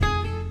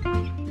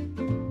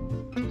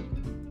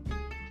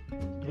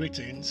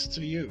Greetings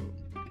to you.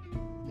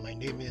 My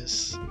name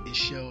is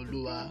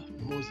Isheolua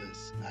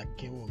Moses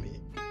Akinwumi,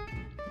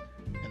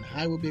 and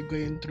I will be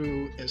going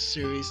through a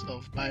series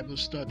of Bible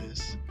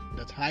studies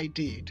that I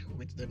did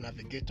with the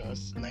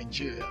Navigators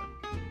Nigeria,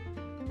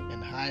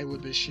 and I will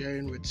be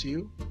sharing with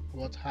you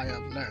what I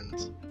have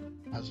learned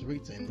as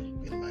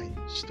written in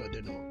my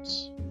study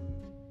notes.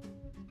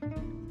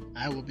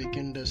 I will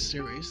begin this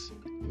series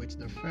with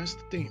the first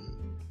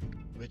theme,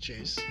 which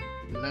is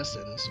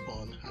lessons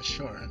on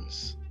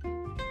assurance.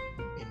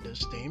 In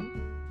this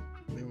theme,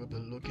 we will be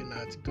looking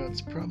at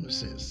God's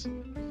promises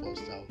for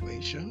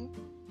salvation,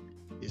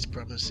 His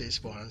promises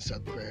for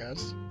answered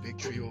prayers,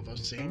 victory over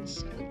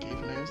sins,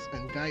 forgiveness,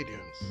 and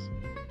guidance.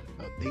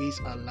 Now, these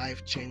are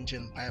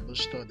life-changing Bible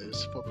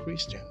studies for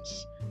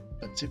Christians,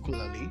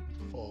 particularly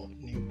for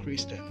new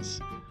Christians,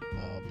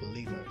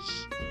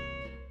 believers.